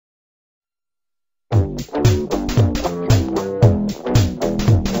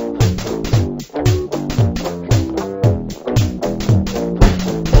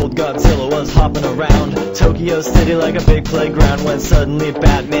hopping around Tokyo City like a big playground, when suddenly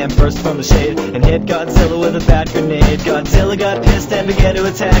Batman burst from the shade and hit Godzilla with a bat grenade. Godzilla got pissed and began to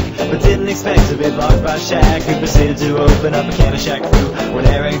attack, but didn't expect to be blocked by Shaq, who proceeded to open up a can of Shaq Fu when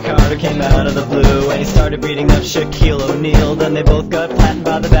Aaron Carter came out of the blue, and he started beating up Shaquille O'Neal. Then they both got flattened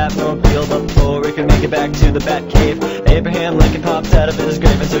by the Batmobile, but before he could make it back to the Batcave, Abraham Lincoln popped out of his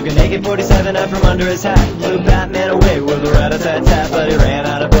grave and took an AK-47 out from under his hat, blew Batman away with a rat-a-tat-tat. But he ran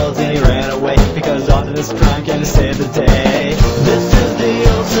out of bullets and he ran away, because Optimus Prime came to save the day. This is the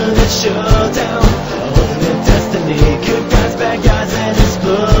ultimate showdown, ultimate destiny, good guys, bad guys, and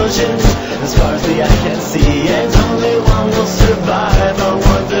explosions, as far as the eye can see, and only one will survive. I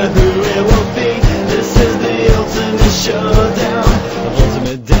wonder who it will be. This is the ultimate showdown,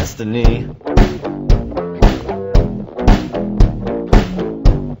 ultimate destiny.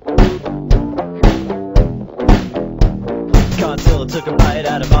 Godzilla took a bite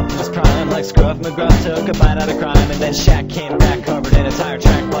out of Optimus Prime, like Scruff McGruff took a bite out of crime. And then Shaq came back covered in a tire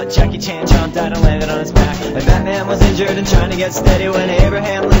track, but Jackie Chan jumped out and landed on his back. And Batman was injured and trying to get steady when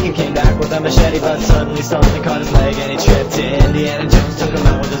Abraham Lincoln came back with a machete, but suddenly something caught his leg and he tripped. Indiana Jones took him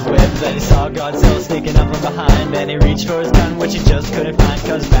out with his whip. Then he saw Godzilla sneaking up from behind, and he reached for his gun, which he just couldn't find,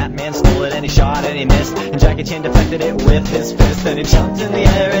 cause Batman stole it and he shot and he missed, and Jackie Chan deflected it with his fist. Then he jumped in the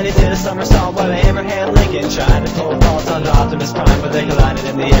air and he did a somersault, while Abraham Lincoln tried to pull faults onto Optimus Prime, but they collided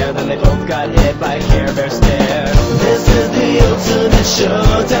in the air. Then they both got hit by a Care Bear stare. This is the ultimate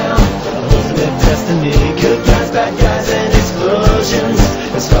showdown, ultimate destiny, good guys, bad guys, and explosions,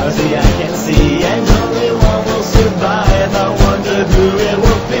 as far as the eye can see, and only one will survive. I wonder who it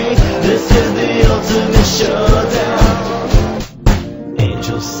will be. This is the ultimate showdown.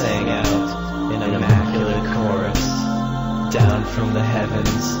 Angels sang out in an immaculate chorus. Down from the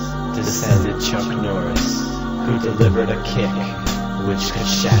heavens descended Chuck Norris, who delivered a kick which could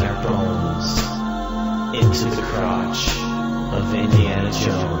shatter bones into the crotch of Indiana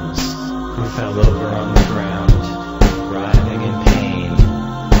Jones, who fell over on the ground, writhing in pain,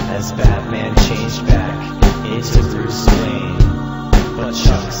 as Batman changed back into Bruce Wayne. But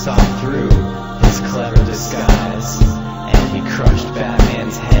Chuck saw through his clever disguise, and he crushed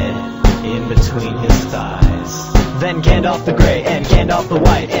Batman's head in between his thighs. Then Gandalf the Grey and Gandalf the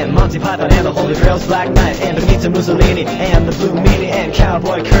White, and Monty Python and the Holy Grail's Black Knight, and Benito Mussolini and the Blue Meanie, and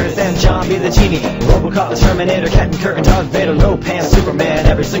Cowboy Curtis and John B. the Genie, Robocop, the Terminator, Captain Kirk and Darth Vader, Lopan, Superman,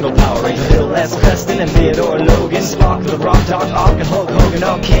 every single Power Ranger, Bill S. Preston and Theodore Logan, Spock, the Rock, Doc Ock, and Hulk Hogan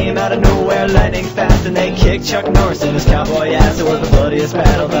all came out of nowhere lightning fast, and they kicked Chuck Norris in his cowboy ass. It was the bloodiest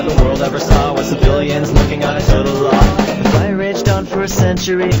battle that the world ever saw, with civilians looking on a total loss. The fight raged on for a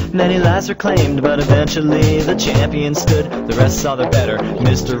century, many lives were claimed, but eventually the champion stood. The rest saw their better,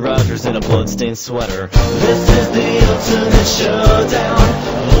 Mr. Rogers in a bloodstained sweater. This is the ultimate showdown,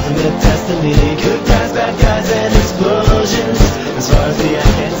 ultimate destiny, good guys, bad guys, and explosions, as far as the eye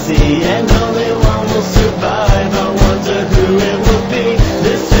can see, and only one will survive.